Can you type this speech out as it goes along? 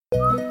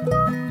Thanks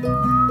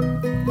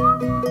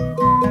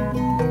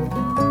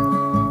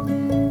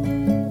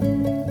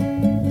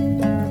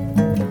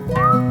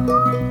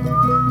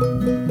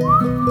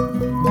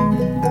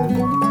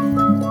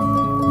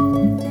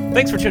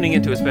for tuning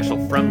in to a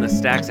special From the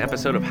Stacks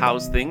episode of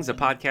How's Things, a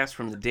podcast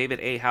from the David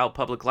A. Howe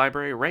Public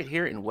Library right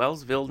here in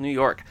Wellsville, New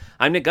York.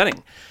 I'm Nick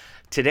Gunning.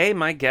 Today,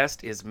 my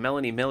guest is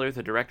Melanie Miller,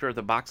 the director of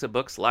the Box of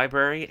Books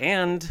Library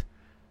and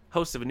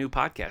host of a new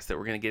podcast that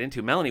we're going to get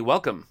into. Melanie,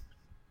 welcome.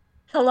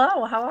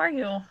 Hello, how are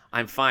you?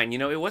 I'm fine. You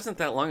know, it wasn't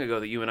that long ago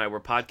that you and I were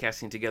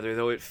podcasting together,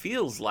 though it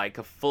feels like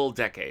a full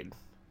decade.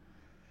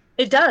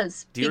 It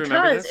does. Do you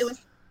remember this?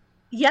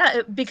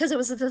 Because it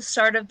was at the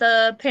start of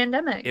the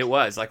pandemic. It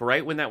was like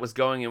right when that was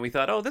going, and we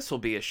thought, "Oh, this will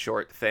be a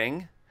short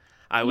thing."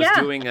 I was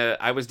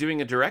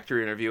doing a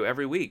director interview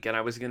every week, and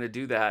I was going to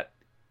do that,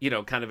 you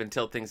know, kind of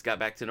until things got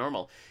back to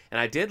normal. And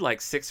I did like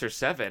 6 or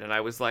 7, and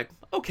I was like,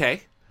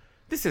 "Okay,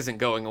 this isn't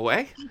going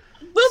away."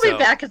 We'll be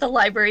back at the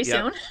library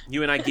soon.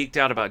 You and I geeked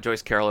out about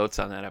Joyce Carol Oates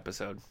on that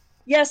episode.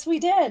 Yes, we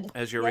did.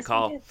 As you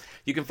recall,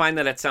 you can find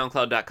that at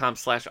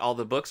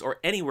soundcloud.com/allthebooks or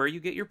anywhere you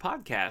get your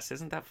podcasts.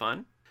 Isn't that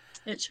fun?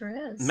 It sure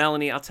is.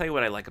 Melanie, I'll tell you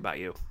what I like about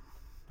you.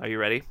 Are you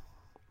ready?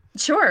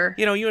 Sure.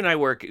 You know, you and I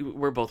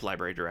we're both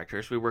library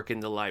directors. We work in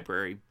the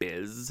library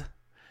biz.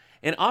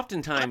 And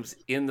oftentimes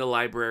in the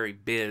library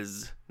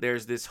biz,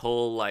 there's this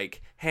whole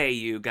like, hey,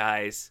 you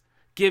guys,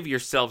 give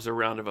yourselves a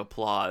round of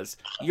applause.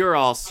 You're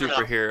all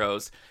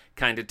superheroes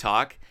kind of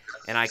talk.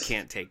 And I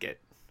can't take it.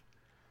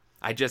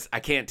 I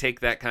can't take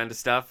that kind of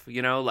stuff.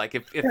 You know, like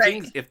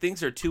if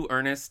things are too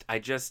earnest, I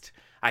can't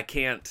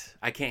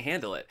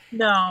handle it.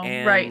 No,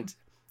 and right.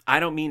 I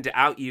don't mean to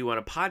out you on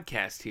a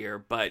podcast here,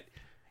 but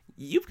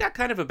you've got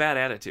kind of a bad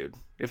attitude.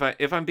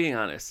 If I'm being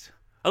honest,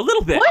 a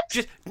little bit. What?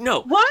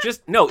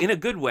 In a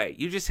good way.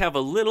 You just have a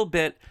little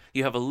bit.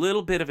 You have a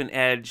little bit of an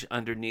edge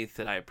underneath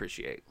that I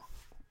appreciate.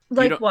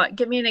 Like what?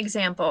 Give me an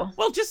example.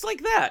 Well, just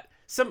like that.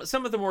 Some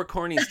of the more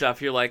corny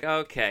stuff, you're like,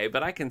 okay,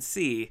 but I can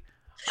see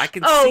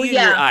in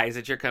your eyes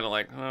that you're kind of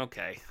like,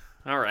 okay,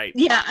 all right.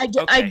 Yeah, I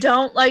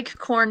don't like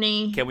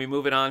corny. Can we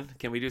move it on?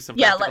 Can we do some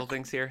practical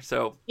things here?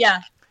 So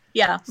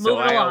Yeah, so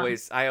move it along.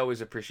 I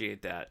always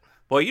appreciate that.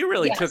 Well, you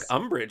really took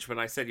umbrage when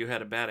I said you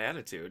had a bad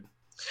attitude.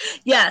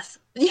 Yes.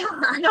 Yeah,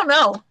 I don't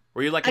know.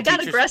 Were you like I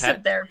got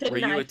aggressive there, didn't Were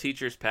you I? a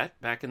teacher's pet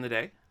back in the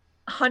day?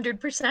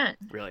 100%.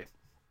 Really?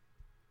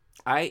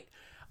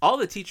 All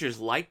the teachers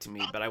liked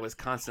me, but I was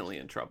constantly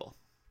in trouble.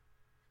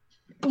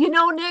 You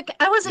know, Nick,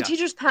 I was a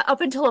teacher's pet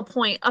up until about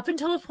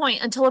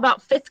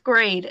 5th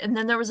grade. And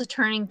then there was a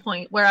turning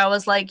point where I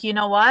was like, you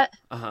know what?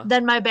 Uh-huh.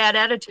 Then my bad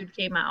attitude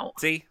came out.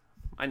 See,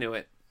 I knew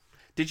it.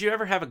 Did you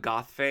ever have a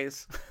goth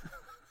phase?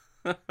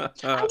 I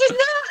did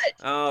not.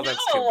 Oh,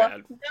 that's too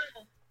bad. No,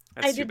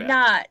 I did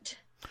not.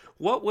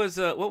 What was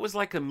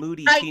like a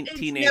moody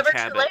teenage never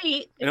habit? Too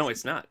late. No,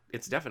 it's not.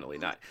 It's definitely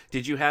not.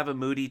 Did you have a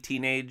moody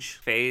teenage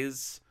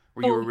phase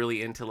where you were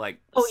really into like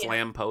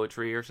slam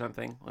poetry or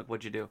something? Like,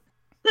 what'd you do?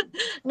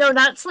 No,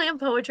 not slam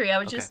poetry. I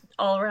was just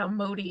all around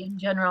moody in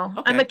general.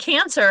 Okay. I'm a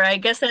Cancer. I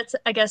guess that's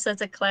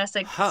a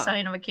classic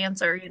sign of a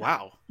Cancer. You know?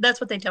 Wow. That's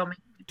what they tell me.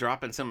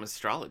 Dropping some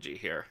astrology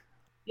here.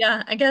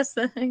 Yeah, I guess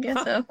so.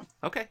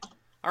 Okay.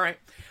 All right.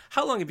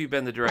 How long have you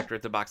been the director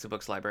at the Box of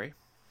Books Library?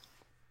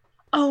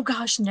 Oh,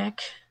 gosh,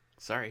 Nick.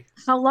 Sorry.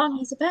 How long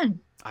has it been?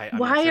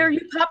 Why are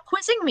you pop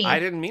quizzing me? I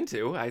didn't mean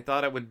to. I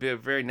thought it would be a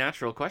very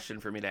natural question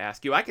for me to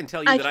ask you. I can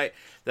tell you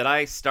that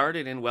I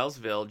started in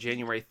Wellsville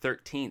January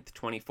 13th,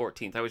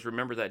 2014. I always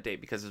remember that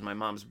date because it's my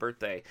mom's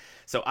birthday.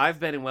 So I've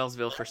been in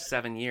Wellsville for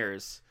 7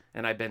 years,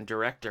 and I've been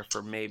director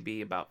for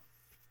maybe about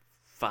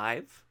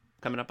 5,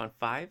 coming up on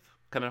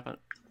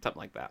something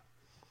like that.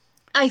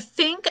 I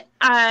think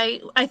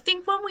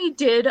when we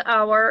did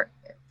our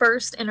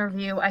first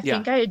interview, I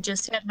think I had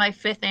just had my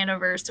 5th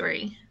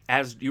anniversary.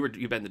 As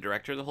you've been the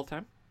director the whole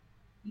time?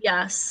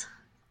 Yes.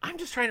 I'm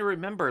just trying to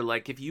remember,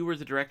 like, if you were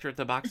the director at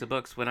the Box of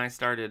Books when I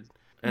started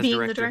as Being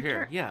director the director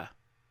here. Yeah.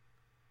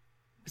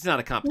 It's not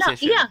a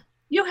competition. No, yeah.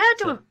 You had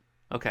to.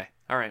 Okay.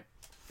 All right.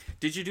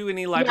 Did you do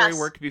any library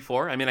work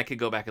before? I mean, I could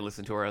go back and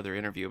listen to our other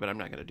interview, but I'm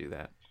not going to do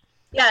that.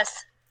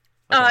 Yes.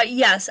 Okay.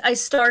 Yes, I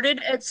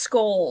started at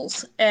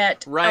Scholes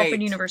at Open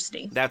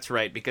University. That's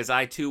right, because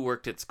I too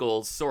worked at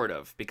Scholes, sort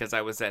of, because I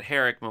was at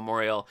Herrick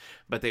Memorial,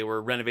 but they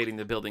were renovating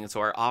the building, and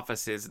so our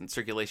offices and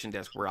circulation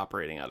desk were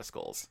operating out of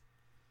Scholes.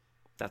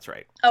 That's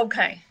right.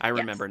 Okay. I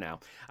remember now.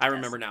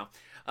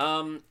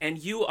 And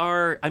you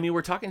are, I mean,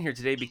 we're talking here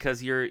today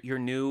because you're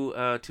new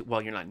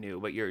well, you're not new,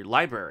 but your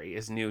library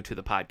is new to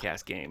the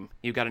podcast game.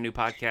 You've got a new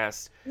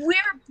podcast. We're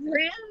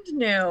brand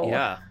new.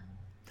 Yeah.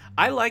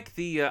 I like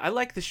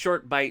the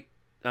short bite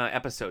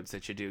episodes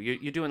that you do.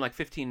 You're doing like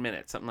 15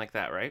 minutes, something like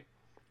that, right?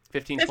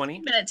 15, 20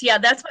 minutes. Yeah,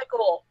 that's my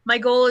goal. My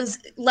goal is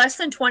less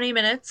than 20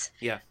 minutes.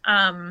 Yeah.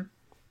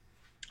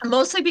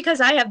 Mostly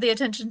because I have the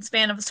attention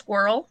span of a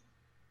squirrel.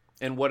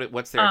 And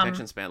what's their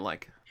attention span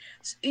like?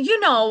 You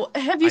know,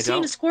 have you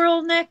seen a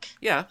squirrel, Nick?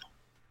 Yeah.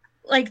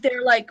 Like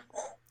they're like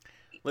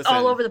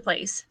all over the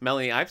place.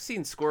 Melanie, I've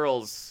seen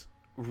squirrels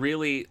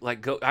really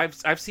like go.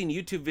 I've seen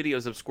YouTube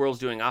videos of squirrels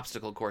doing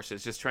obstacle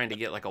courses, just trying to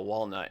get like a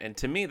walnut, and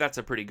to me, that's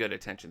a pretty good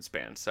attention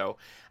span. So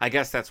I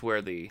guess that's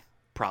where the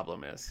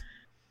problem is.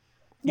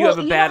 You Well, have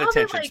a you know bad how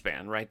they attention like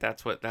span, right?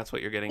 That's what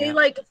you're getting they at.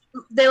 like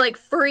they like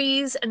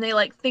freeze and they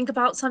like think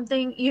about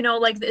something, you know,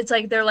 like it's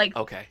like they're like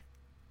Okay.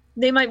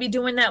 they might be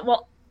doing that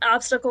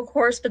obstacle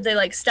course, but they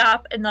like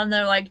stop and then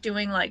they're like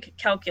doing like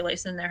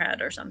calculus in their head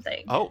or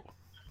something. Oh,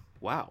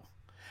 wow.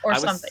 Or I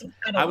was something.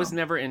 I was know.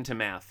 never into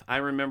math. I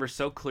remember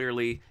so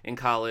clearly in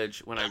college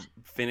when I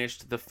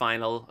finished the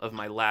final of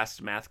my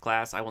last math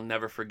class. I will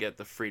never forget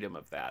the freedom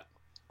of that.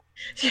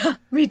 Yeah,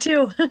 me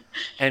too.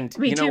 And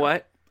Me you know too.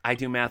 what? I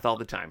do math all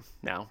the time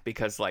now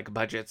because like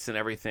budgets and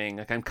everything.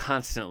 Like I'm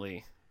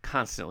constantly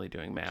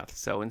doing math.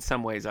 So in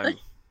some ways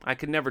I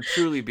could never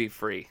truly be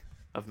free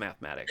of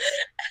mathematics.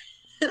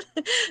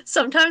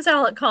 Sometimes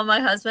I'll call my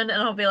husband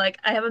and I'll be like,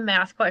 I have a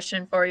math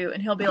question for you.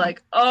 And he'll be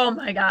like, oh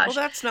my Well, gosh.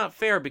 that's not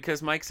fair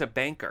because Mike's a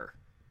banker.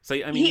 So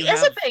I mean He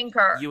is a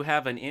banker. you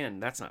have an in.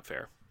 That's not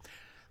fair.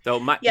 Though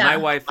my Yeah.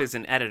 wife is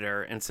an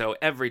editor, and so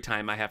every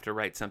time I have to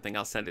write something,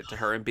 I'll send it to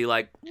her and be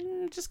like,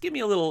 just give me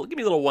a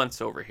little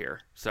once over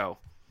here. So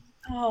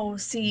Oh,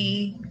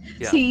 see.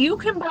 yeah, See, you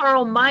can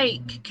borrow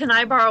Mike. Can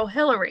I borrow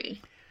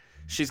Hillary?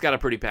 she's got a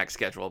pretty packed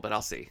schedule, but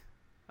I'll see.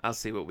 I'll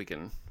see what we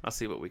can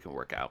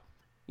work out.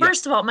 Yeah.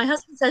 First of all, my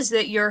husband says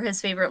that you're his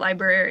favorite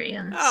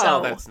librarian. Oh,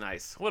 So that's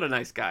nice. What a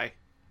nice guy.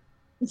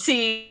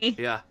 see,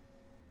 Yeah.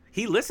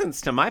 He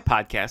listens to my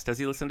podcast. Does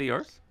he listen to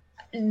yours?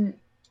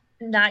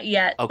 not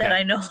yet Okay. that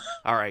I know.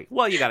 All right.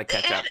 Well, you got to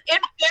catch up. In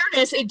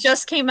fairness, it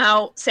just came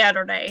out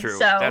Saturday. True.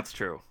 So That's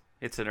true.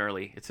 It's an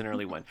early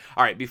one.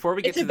 All right. Before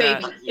we get it's to a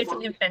baby. that, It's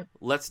an infant.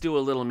 let's do a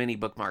little mini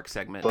bookmark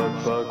segment.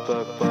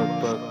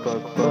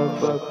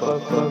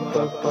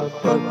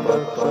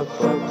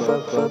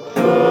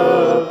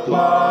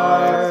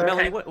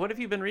 Melanie, what have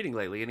you been reading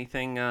lately?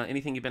 Anything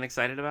you've been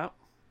excited about?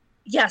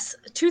 Yes,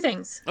 two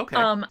things. Okay.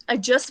 I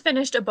just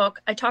finished a book.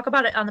 I talk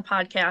about it on the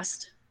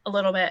podcast a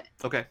little bit.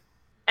 Okay.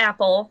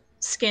 Apple,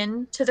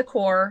 Skin to the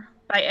Core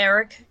by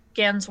Eric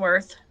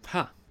Gansworth.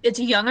 Huh. It's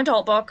a young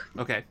adult book.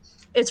 Okay.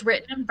 It's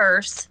written in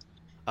verse.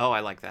 Oh, I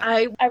like that.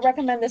 I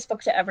recommend this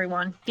book to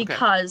everyone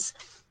because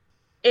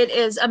it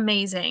is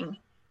amazing.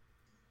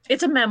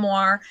 It's a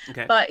memoir,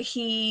 Okay. but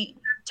he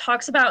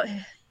talks about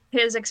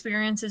his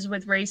experiences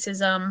with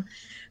racism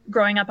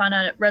growing up on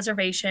a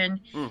reservation.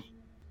 Mm.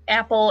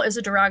 Apple is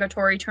a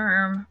derogatory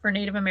term for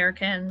Native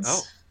Americans.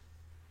 Oh.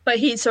 But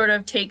he sort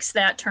of takes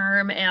that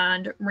term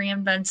and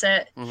reinvents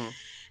it. Mm-hmm.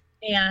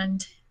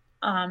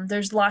 And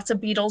there's lots of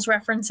Beatles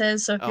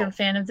references. So if you're a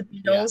fan of the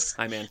Beatles,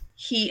 I'm in.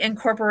 he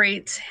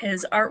incorporates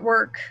his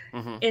artwork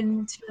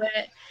into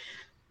it.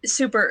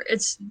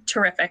 It's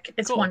terrific.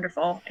 It's Cool.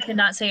 wonderful. I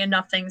cannot say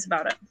enough things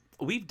about it.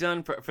 We've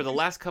done for the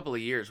last couple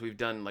of years, we've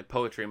done like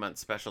Poetry Month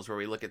specials where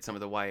we look at some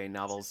of the YA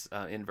novels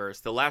in verse.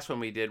 The last one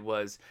we did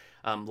was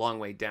Long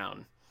Way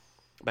Down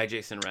by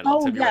Jason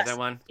Reynolds. Oh, Have you read yes. that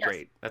one? Yes.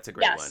 Great. That's a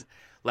great Yes. one.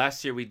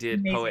 Last year we did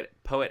Amazing.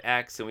 Poet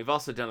X, and we've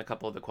also done a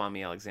couple of the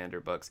Kwame Alexander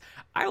books.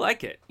 I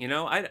like it. You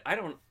know, I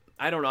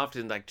don't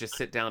often like just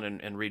sit down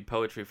and read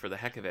poetry for the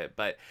heck of it,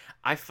 but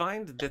I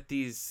find that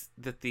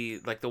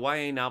the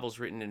YA novels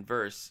written in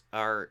verse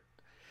are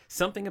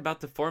something about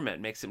the format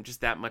makes them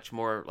just that much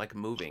more like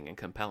moving and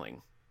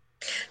compelling.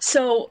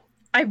 So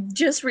I've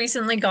just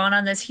recently gone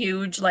on this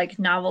huge like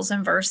novels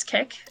in verse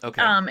kick.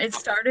 Okay. It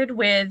started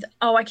with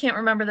I can't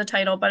remember the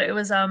title, but it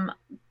was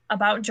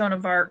about Joan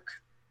of Arc.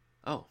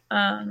 Oh.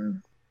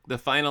 Um, The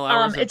Final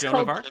Hours of it's Joan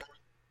of called- Arc?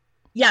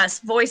 Yes,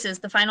 Voices,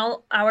 The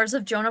Final Hours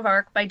of Joan of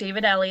Arc by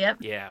David Elliott.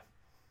 Yeah.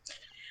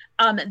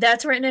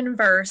 That's written in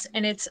verse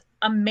and it's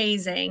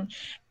amazing.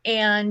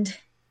 And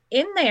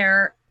in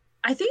there,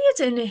 I think it's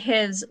in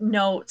his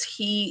notes,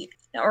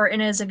 or in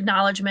his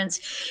acknowledgments,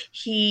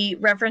 he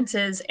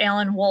references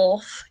Alan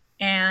Wolfe.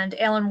 And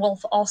Alan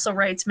Wolfe also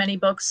writes many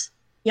books,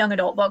 young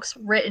adult books,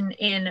 written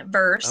in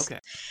verse. Okay.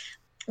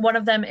 One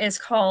of them is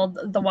called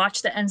The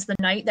Watch That Ends the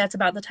Night. That's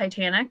about the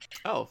Titanic.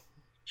 Oh.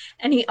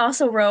 And he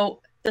also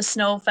wrote The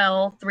Snow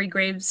Fell 3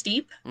 Graves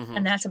Deep, Mhm.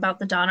 and that's about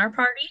the Donner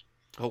Party.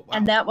 Oh, wow.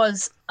 And that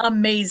was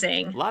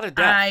amazing. A lot of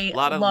death. I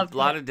loved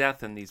lot it. of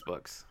death in these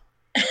books.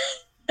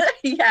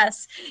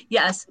 yes,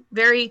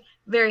 very,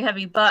 very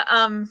heavy, but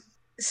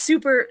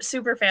super,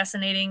 super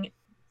fascinating.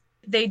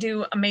 They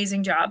do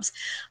amazing jobs.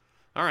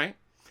 All right.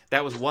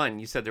 That was one.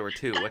 You said there were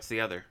two. What's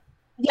the other?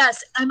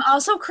 Yes, I'm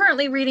also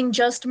currently reading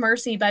Just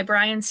Mercy by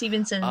Brian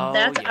Stevenson. Oh,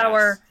 That's yes.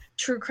 our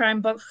true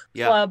crime book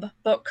club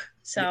book.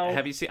 So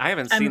Have you seen? I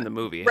haven't seen the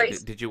movie.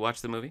 Did you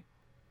watch the movie?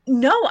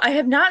 No, I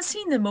have not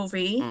seen the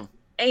movie.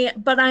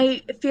 But I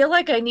feel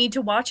like I need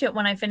to watch it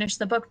when I finish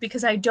the book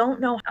because I don't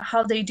know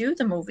how they do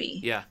the movie.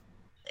 Yeah.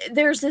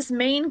 There's this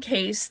main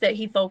case that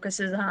he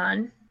focuses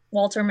on,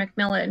 Walter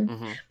Macmillan,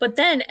 Mhm. but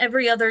then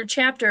every other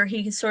chapter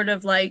he sort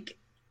of like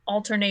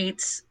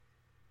alternates,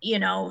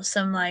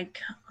 some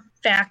like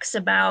facts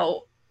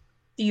about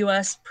the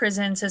U.S.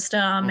 prison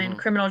system and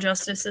criminal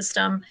justice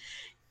system.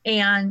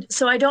 And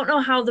so I don't know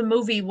how the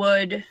movie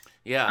would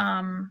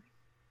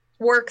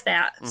work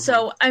that. Mhm.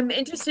 So I'm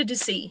interested to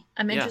see.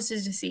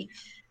 Yeah.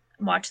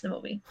 Watch the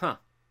movie. Huh.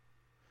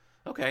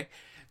 Okay.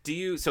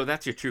 So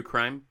that's your true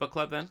crime book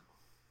club then?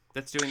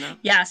 That's doing that?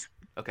 Yes.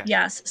 Okay.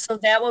 Yes. So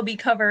that will be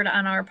covered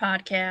on our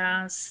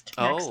podcast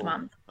next Oh,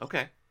 month.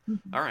 okay. Mhm.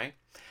 All right.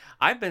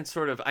 I've been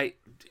sort of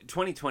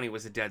 2020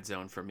 was a dead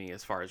zone for me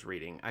as far as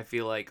reading. I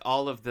feel like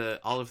all of the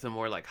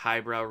more like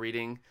highbrow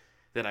reading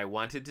that I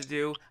wanted to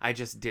do, I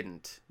just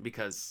didn't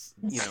because,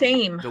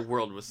 Same. the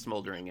world was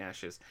smoldering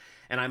ashes.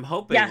 And I'm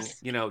hoping,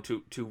 Yes.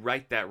 to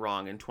right that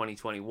wrong in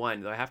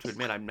 2021. Though I have to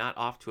admit I'm not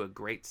off to a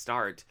great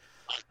start.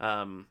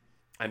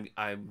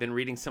 I've been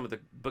reading some of the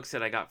books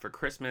that I got for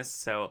Christmas,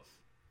 so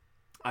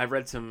I've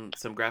read some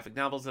graphic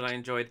novels that I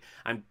enjoyed.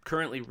 I'm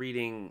currently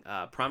reading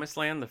Promised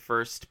Land, the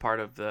first part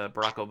of the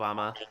Barack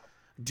Obama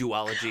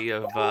duology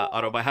of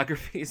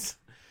autobiographies.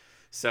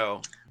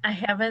 So I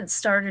haven't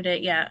started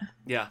it yet.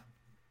 yeah,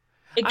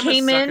 It I'm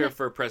came a sucker in.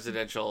 for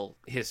presidential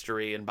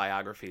history and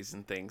biographies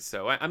and things,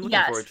 so I'm looking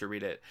Yes. forward to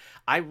read it.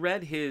 I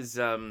read his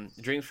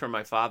Dreams from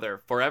My Father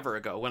forever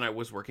ago when I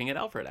was working at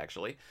Alfred,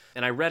 actually,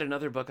 and I read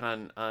another book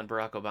on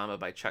Barack Obama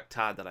by Chuck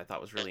Todd that I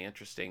thought was really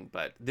interesting.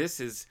 But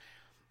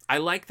I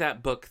like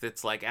that book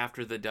that's like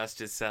after the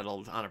dust is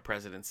settled on a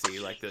presidency,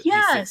 like he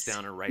Yes. sits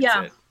down and writes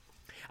Yeah. it.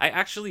 I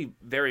actually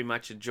very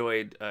much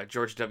enjoyed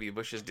George W.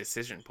 Bush's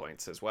Decision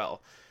Points as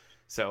well.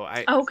 So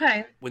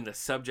Okay. when the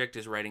subject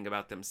is writing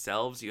about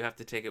themselves, you have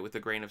to take it with a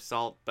grain of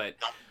salt. But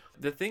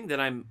the thing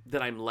that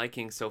I'm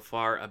liking so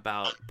far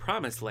about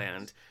Promised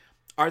Land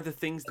are the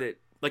things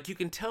that, like, you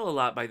can tell a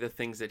lot by the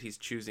things that he's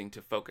choosing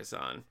to focus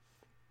on.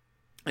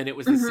 And it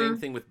was the same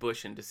thing with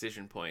Bush and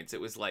Decision Points. It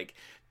was like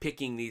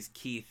picking these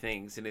key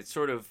things, and it's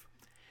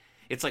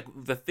like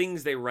the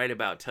things they write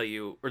about tell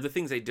you, or the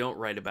things they don't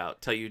write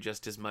about tell you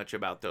just as much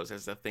about those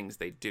as the things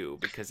they do,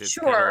 because it's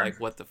kind of Sure. like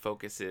what the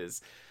focus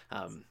is.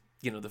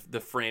 The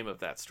frame of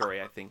that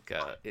story. I think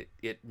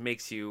it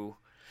makes you.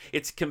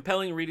 It's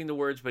compelling reading the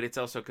words, but it's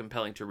also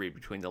compelling to read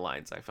between the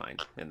lines, I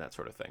find, and that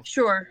sort of thing.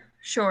 Sure.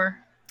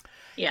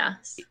 Yeah.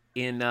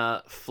 In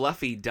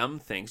fluffy dumb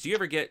things, do you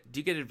get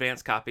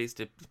advanced copies?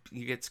 Do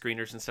you get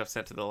screeners and stuff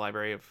sent to the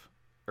library of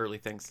early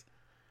things?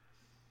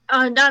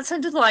 Not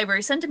sent to the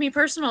library. Sent to me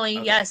personally.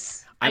 Okay.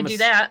 Yes, I do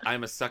that.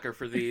 I'm a sucker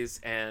for these,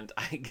 and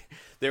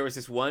there was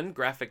this one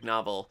graphic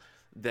novel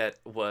that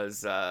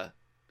was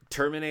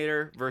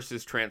Terminator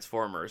versus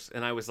Transformers,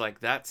 and I was like,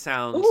 that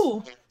sounds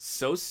Ooh.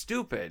 so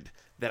stupid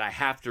that I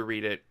have to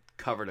read it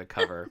cover to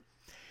cover.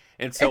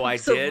 And so I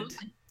did,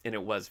 Absolutely. and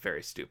it was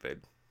very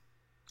stupid,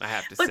 I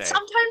have to But say.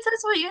 sometimes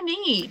that's what you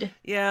need.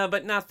 Yeah,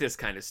 but not this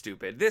kind of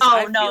stupid. Oh,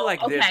 I no. feel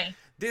like Okay.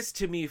 this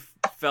to me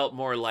felt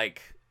more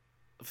like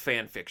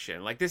fan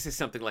fiction. Like, this is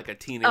something like a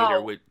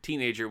Oh.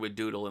 teenager would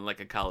doodle in like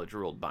a college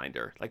ruled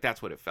binder. Like,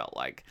 that's what it felt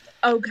like.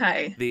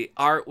 Okay. The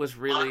art was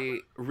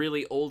really,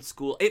 really old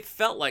school. It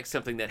felt like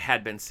something that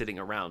had been sitting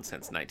around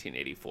since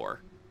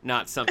 1984,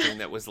 not something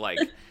that was like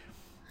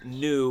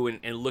new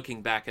and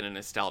looking back in a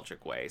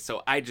nostalgic way.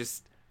 So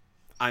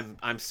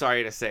I'm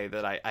sorry to say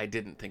that I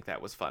didn't think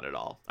that was fun at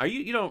all. Are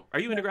you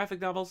into graphic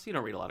novels? You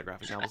don't read a lot of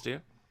graphic novels, do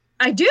you?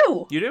 I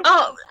do. You do?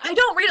 Oh, I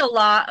don't read a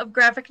lot of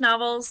graphic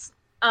novels.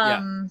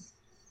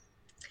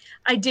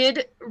 I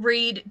did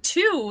read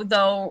 2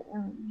 though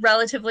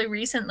relatively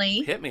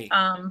recently. Hit me.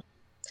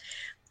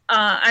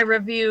 I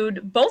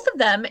reviewed both of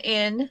them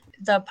in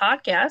the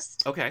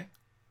podcast. Okay.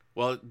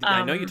 Well,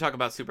 I know you talk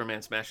about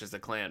Superman Smashes the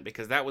Klan,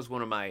 because that was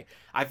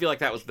I feel like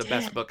that was the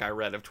best book I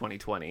read of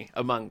 2020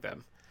 among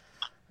them.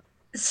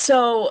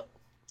 So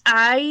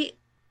I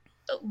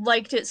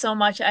liked it so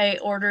much I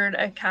ordered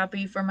a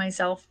copy for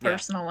myself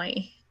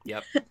personally.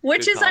 Yep.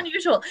 Which Good is call.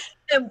 unusual.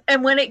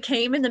 And when it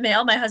came in the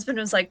mail, my husband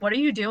was like, "What are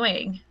you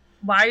doing?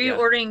 Why are you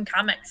ordering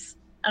comics?"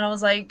 And I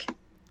was like,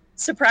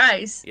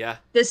 "Surprise. Yeah.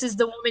 This is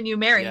the woman you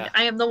married. Yeah.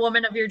 I am the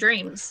woman of your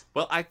dreams."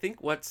 Well, I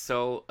think what's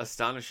so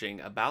astonishing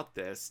about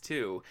this,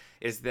 too,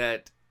 is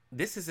that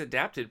this is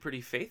adapted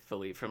pretty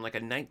faithfully from like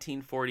a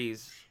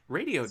 1940s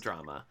radio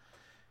drama.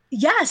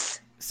 Yes.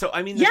 So,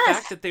 I mean, the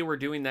fact that they were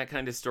doing that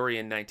kind of story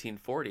in the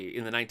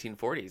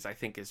 1940s, I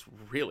think is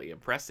really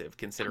impressive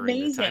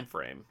considering the time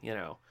frame,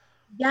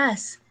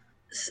 Yes.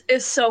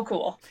 It's so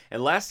cool.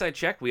 And last I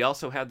checked, we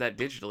also had that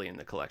digitally in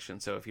the collection.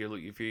 So if you're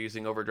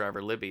using Overdrive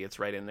or Libby, it's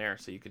right in there,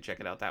 so you can check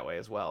it out that way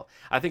as well.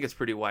 I think it's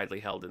pretty widely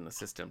held in the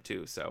system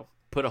too. So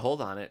put a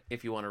hold on it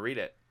if you want to read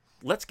it.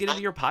 Let's get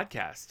into your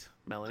podcast,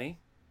 Melanie.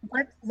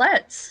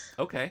 Let's.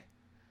 Okay.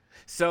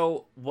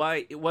 So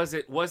why was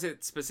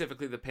it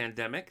specifically the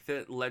pandemic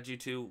that led you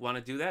to want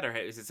to do that, or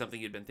is it something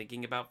you'd been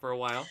thinking about for a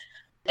while?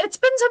 It's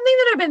been something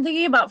that I've been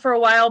thinking about for a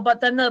while,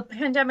 but then the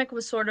pandemic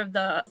was sort of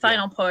the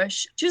final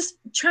push. Just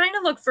trying to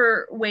look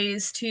for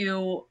ways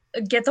to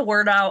get the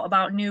word out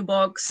about new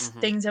books,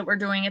 things that we're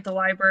doing at the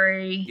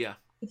library. Yeah.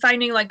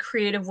 Finding like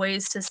creative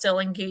ways to still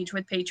engage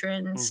with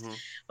patrons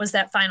was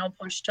that final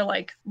push to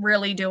like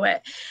really do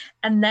it.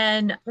 And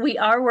then we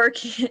are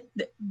working.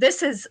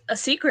 This is a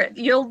secret.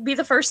 You'll be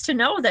the first to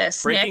know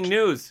this. Breaking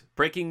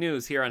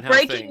news here on How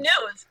Breaking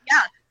news.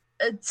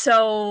 Yeah.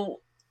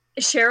 So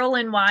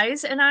Sherilyn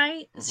Wise and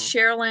I,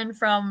 Sherilyn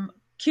from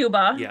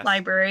Cuba Yes.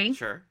 Library.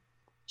 Sure.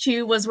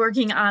 She was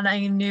working on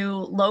a new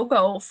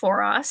logo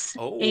for us.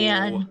 Oh.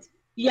 And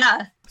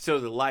yeah, So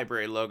the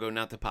library logo,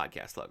 not the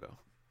podcast logo.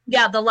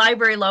 yeah, the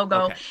library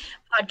logo Okay.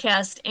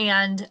 podcast.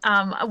 And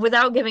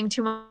without giving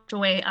too much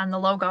away on the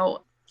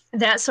logo,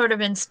 that sort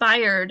of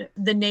inspired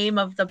the name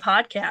of the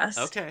podcast.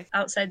 Okay.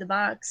 Outside the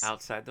Box.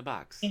 Outside the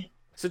box. Yeah.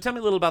 So tell me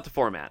a little about the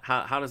format.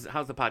 How's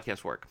the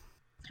podcast work?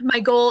 My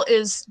goal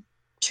is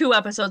 2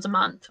 episodes a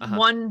month. Uh-huh.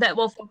 One that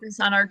will focus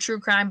on our true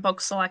crime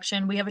book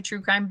selection. We have a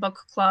true crime book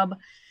club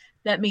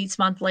that meets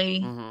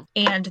monthly,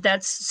 and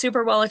that's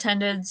super well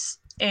attended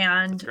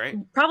and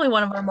probably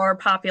one of our more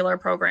popular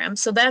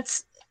programs. So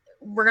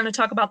we're going to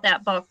talk about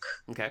that book.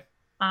 Okay.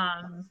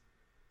 And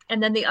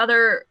then the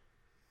other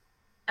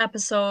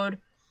episode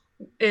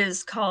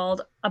is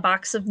called A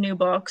Box of New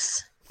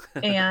Books.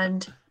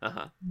 And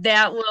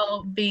that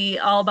will be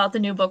all about the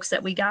new books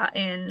that we got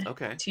in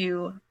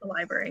to the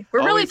library.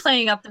 We're really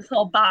playing up this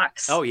whole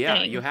box thing.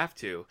 You have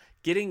to.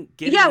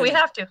 We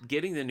have to.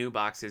 Getting the new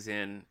boxes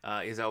in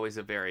is always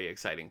a very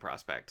exciting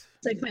prospect.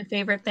 It's like my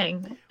favorite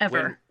thing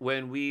ever.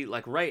 When we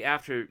right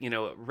after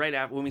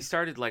when we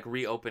started like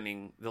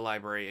reopening the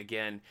library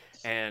again,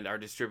 and our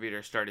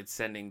distributor started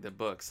sending the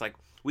books, like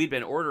we'd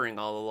been ordering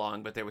all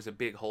along, but there was a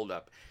big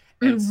holdup.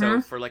 And so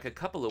for like a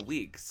couple of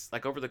weeks,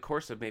 like over the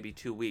course of maybe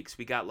 2 weeks,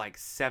 we got like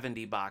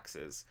 70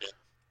 boxes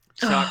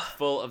chock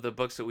full of the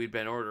books that we'd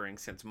been ordering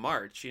since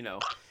March,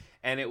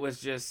 And it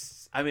was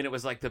just, it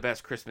was like the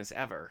best Christmas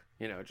ever,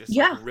 just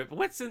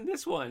what's in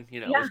this one?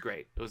 It was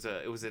great. It was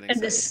an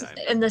exciting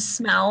time. And the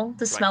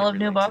smell of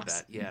new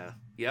books. Yeah.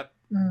 Yep.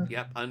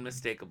 Yep.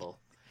 Unmistakable.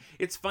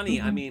 It's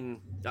funny.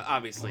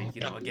 Obviously,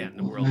 again,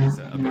 the world is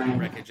a burning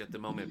wreckage at the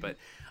moment, but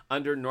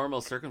under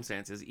normal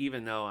circumstances,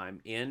 even though I'm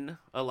in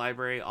a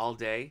library all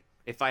day,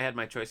 if I had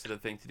my choice of the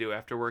thing to do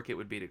after work, it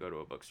would be to go to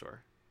a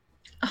bookstore.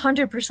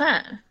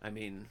 100%.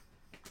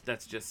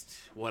 That's just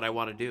what I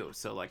want to do.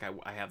 So like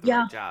I have the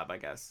right job, I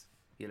guess,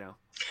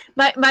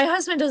 My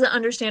husband doesn't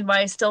understand why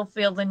I still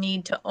feel the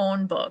need to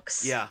own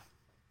books. Yeah.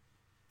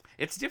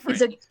 It's different.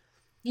 He's like,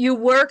 you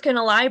work in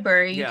a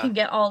library, you can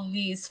get all of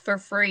these for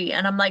free.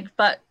 And I'm like,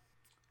 but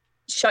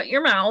shut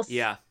your mouth.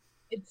 Yeah.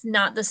 It's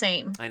not the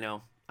same. I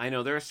know.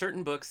 There are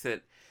certain books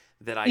that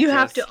you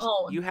have to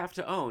own. You have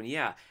to own,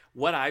 yeah.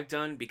 What I've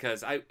done,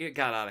 because it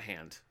got out of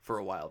hand for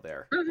a while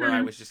there, where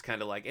I was just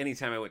kind of like,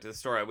 anytime I went to the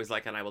store, I was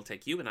like, and I will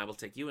take you, and I will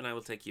take you, and I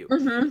will take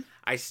you.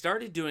 I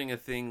started doing a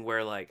thing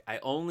where like I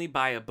only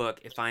buy a book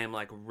if I am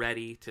like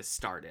ready to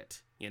start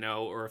it,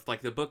 or if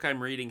like the book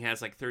I'm reading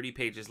has like 30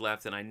 pages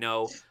left, and I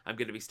know I'm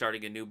going to be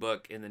starting a new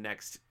book in the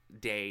next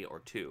day or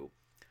two.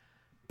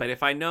 But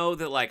if I know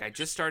that like I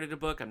just started a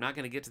book, I'm not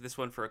going to get to this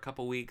one for a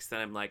couple weeks, then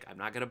I'm like, I'm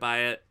not going to buy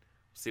it.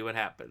 See what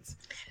happens.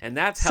 And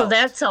that's helped. So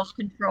that's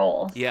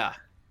self-control. Yeah.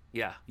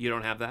 Yeah. You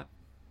don't have that?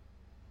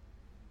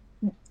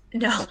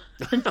 No.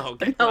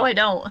 Okay. No, I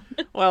don't.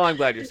 Well, I'm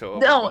glad you're so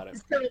open about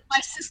it. So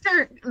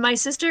my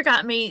sister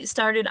got me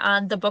started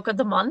on the book of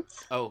the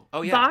month. Oh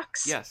yeah.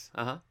 Box. Yes.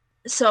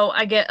 So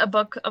I get a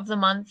book of the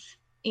month.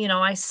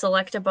 I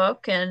select a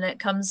book and it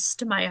comes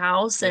to my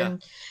house,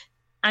 and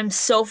I'm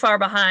so far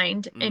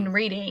behind in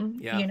reading.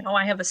 Yeah.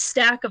 I have a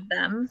stack of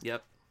them.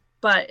 Yep.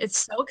 But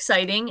it's so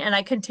exciting, and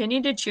I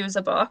continue to choose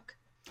a book.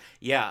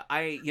 Yeah,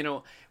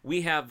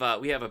 we have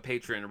a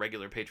patron, a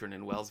regular patron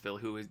in Wellsville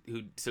who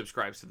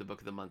subscribes to the Book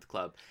of the Month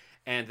Club,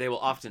 and they will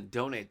often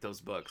donate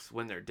those books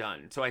when they're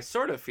done. So I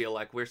sort of feel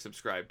like we're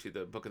subscribed to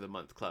the Book of the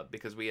Month Club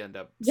because we end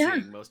up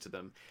seeing most of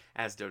them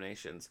as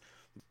donations.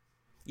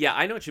 Yeah,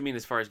 I know what you mean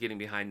as far as getting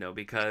behind, though,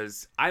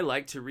 because I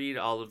like to read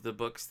all of the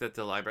books that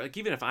the library, like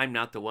even if I'm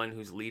not the one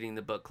who's leading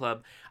the book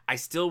club, I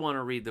still want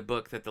to read the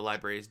book that the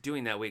library is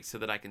doing that week so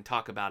that I can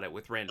talk about it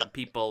with random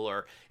people,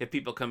 or if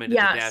people come into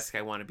the desk,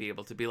 I want to be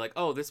able to be like,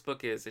 oh, this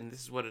book is, and this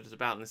is what it is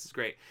about, and this is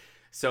great.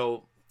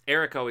 So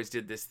Eric always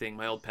did this thing,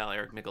 my old pal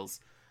Eric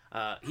Mickles,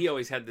 he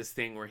always had this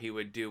thing where he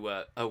would do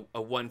a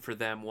one for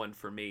them, one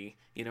for me,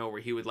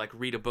 where he would like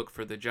read a book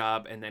for the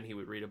job, and then he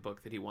would read a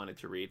book that he wanted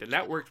to read, and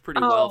that worked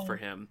pretty well for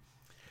him.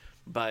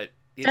 But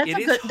it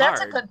is hard.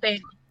 That's a good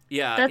bait.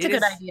 Yeah, that's a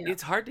good idea.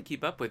 It's hard to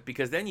keep up with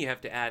because then you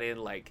have to add in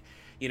like,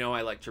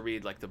 I like to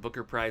read like the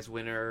Booker Prize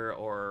winner,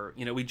 or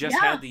we just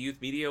had the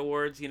Youth Media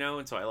Awards,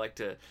 and so I like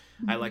to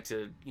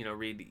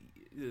read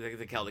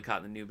the Caldecott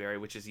and the Newbery,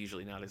 which is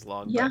usually not as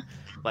long. Yeah.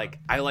 But like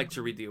I like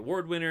to read the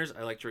award winners,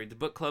 I like to read the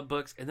book club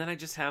books, and then I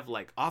just have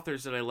like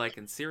authors that I like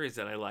and series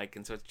that I like,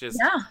 and so it's just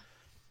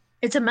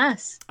it's a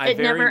mess. I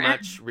very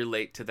much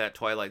relate to that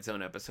Twilight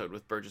Zone episode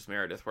with Burgess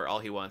Meredith where all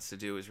he wants to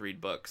do is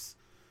read books.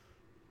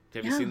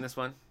 Have you seen this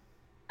one?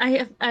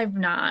 I've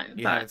not.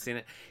 You haven't seen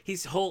it?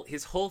 His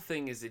whole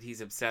thing is that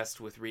he's obsessed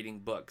with reading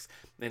books,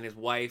 and his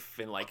wife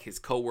and like his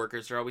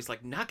coworkers are always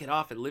like, knock it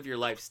off and live your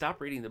life.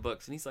 Stop reading the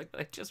books. And he's like,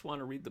 I just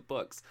want to read the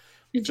books.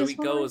 So he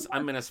goes,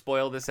 I'm going to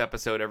spoil this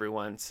episode,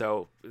 everyone.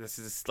 So this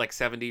is like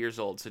 70 years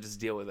old, so just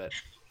deal with it.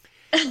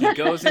 He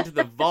goes into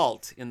the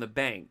vault in the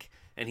bank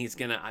and he's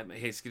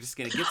just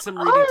gonna get some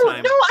reading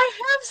time. No, I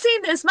have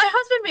seen this. My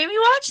husband made me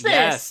watch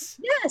this.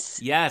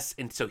 Yes.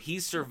 And so he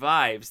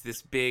survives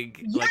this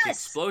big like Yes.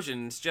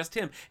 explosion. It's just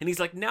him, and he's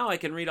like, now I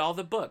can read all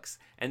the books.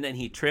 And then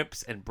he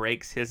trips and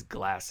breaks his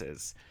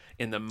glasses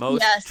in the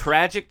most Yes.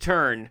 tragic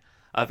turn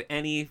of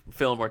any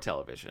film or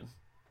television.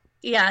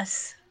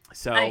 Yes.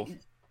 So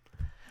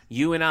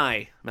you and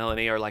I,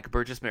 Melanie, are like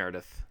Burgess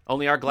Meredith.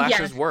 Only our glasses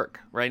Yes. work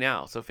right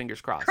now. So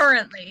fingers crossed.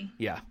 Currently.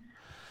 Yeah.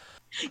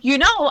 You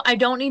know, I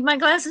don't need my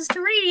glasses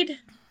to read.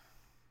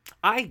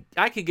 I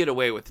could get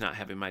away with not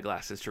having my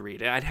glasses to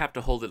read. I'd have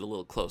to hold it a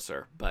little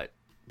closer, but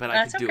I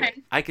That's could do okay.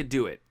 it. I could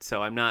do it.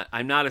 So I'm not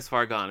as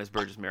far gone as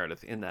Burgess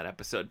Meredith in that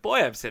episode.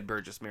 Boy, I've said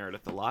Burgess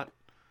Meredith a lot.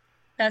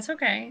 That's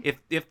okay.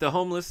 If the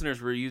home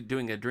listeners were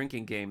doing a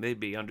drinking game, they'd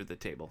be under the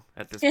table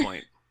at this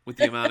point with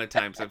the amount of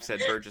times I've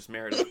said Burgess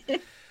Meredith.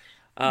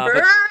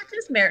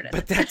 Burgess Meredith.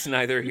 But that's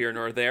neither here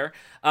nor there.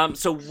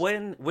 So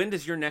when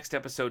does your next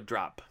episode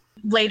drop?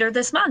 Later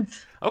this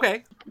month,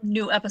 Okay.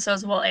 new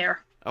episodes will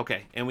air.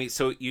 Okay. And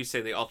so you say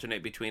they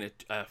alternate between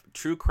a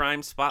true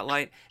crime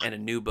spotlight and a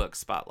new book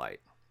spotlight.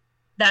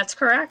 That's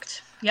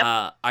correct.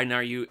 Yep. And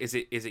is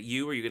it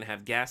you? Or are you going to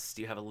have guests?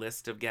 Do you have a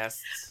list of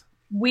guests?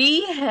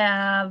 We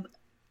have.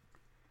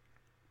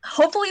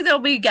 Hopefully there'll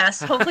be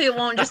guests. Hopefully it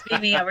won't just be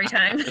me every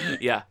time,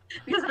 Yeah.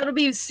 because that'll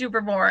be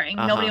super boring.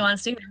 Uh-huh. Nobody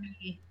wants to hear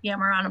me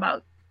yammer on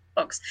about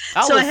books.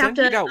 I'll So I listen.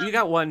 have to- You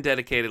got one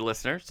dedicated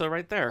listener, so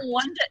right there.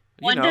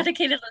 One know.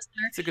 dedicated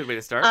listener. It's a good way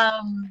to start.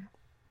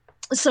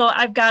 So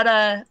I've got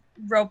to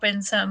rope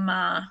in some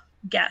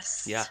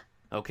guests. Yeah.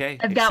 Okay.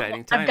 I've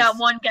Exciting times. got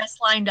one guest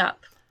lined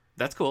up.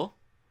 That's cool.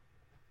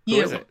 Who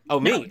You. is it? Oh,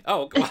 me.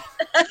 Oh,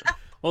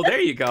 well, there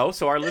you go.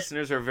 So our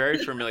listeners are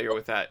very familiar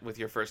with that, with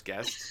your first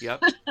guest.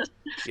 Yep.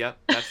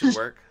 That should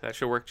work. That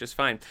should work just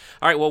fine.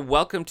 All right. Well,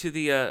 welcome to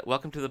the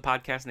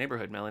podcast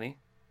neighborhood, Melanie.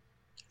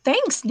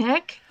 Thanks,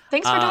 Nick.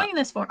 Thanks for doing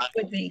this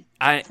with me.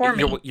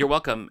 You're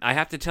welcome. I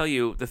have to tell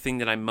you, the thing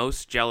that I'm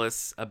most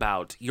jealous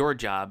about your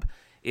job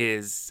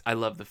is I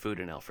love the food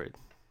in Alfred.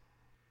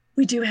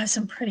 We do have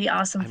some pretty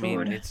awesome I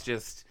food. mean, it's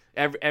just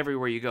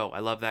everywhere you go. I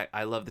love that.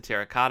 I love the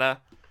terracotta.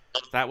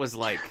 That was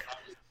like,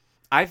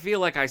 I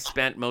feel like I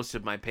spent most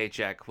of my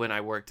paycheck when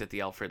I worked at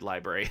the Alfred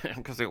Library,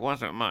 because it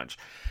wasn't much,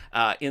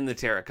 in the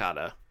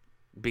terracotta,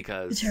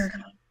 because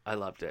I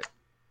loved it.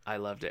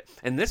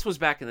 And this was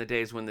back in the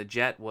days when the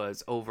Jet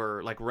was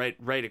over, like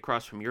right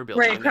across from your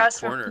building, right across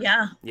that corner. from,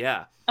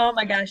 Yeah. Oh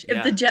my gosh. Yeah.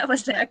 If the Jet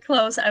was that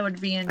close, I would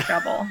be in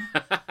trouble.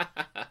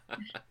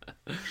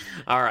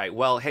 All right.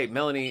 Well, hey,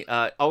 Melanie,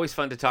 always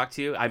fun to talk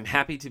to you. I'm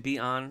happy to be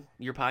on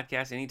your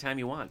podcast anytime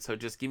you want. So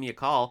just give me a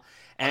call.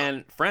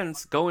 And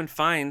friends, go and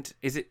find,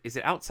 is it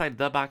outside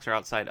the box or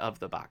outside of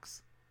the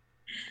box?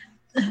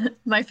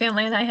 My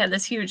family and I had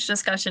this huge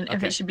discussion if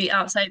Okay. it should be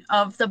outside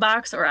of the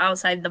box or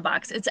outside the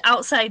box. It's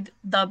outside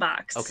the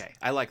box. Okay.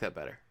 I like that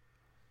better.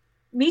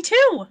 Me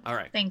too. All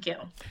right. Thank you.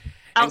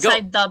 And go-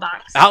 Outside the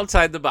box.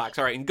 Outside the box.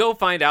 All right. And go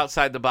find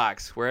Outside the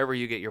Box wherever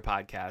you get your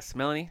podcasts.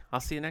 Melanie, I'll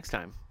see you next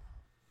time.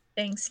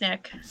 Thanks,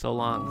 Nick. So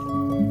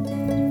long.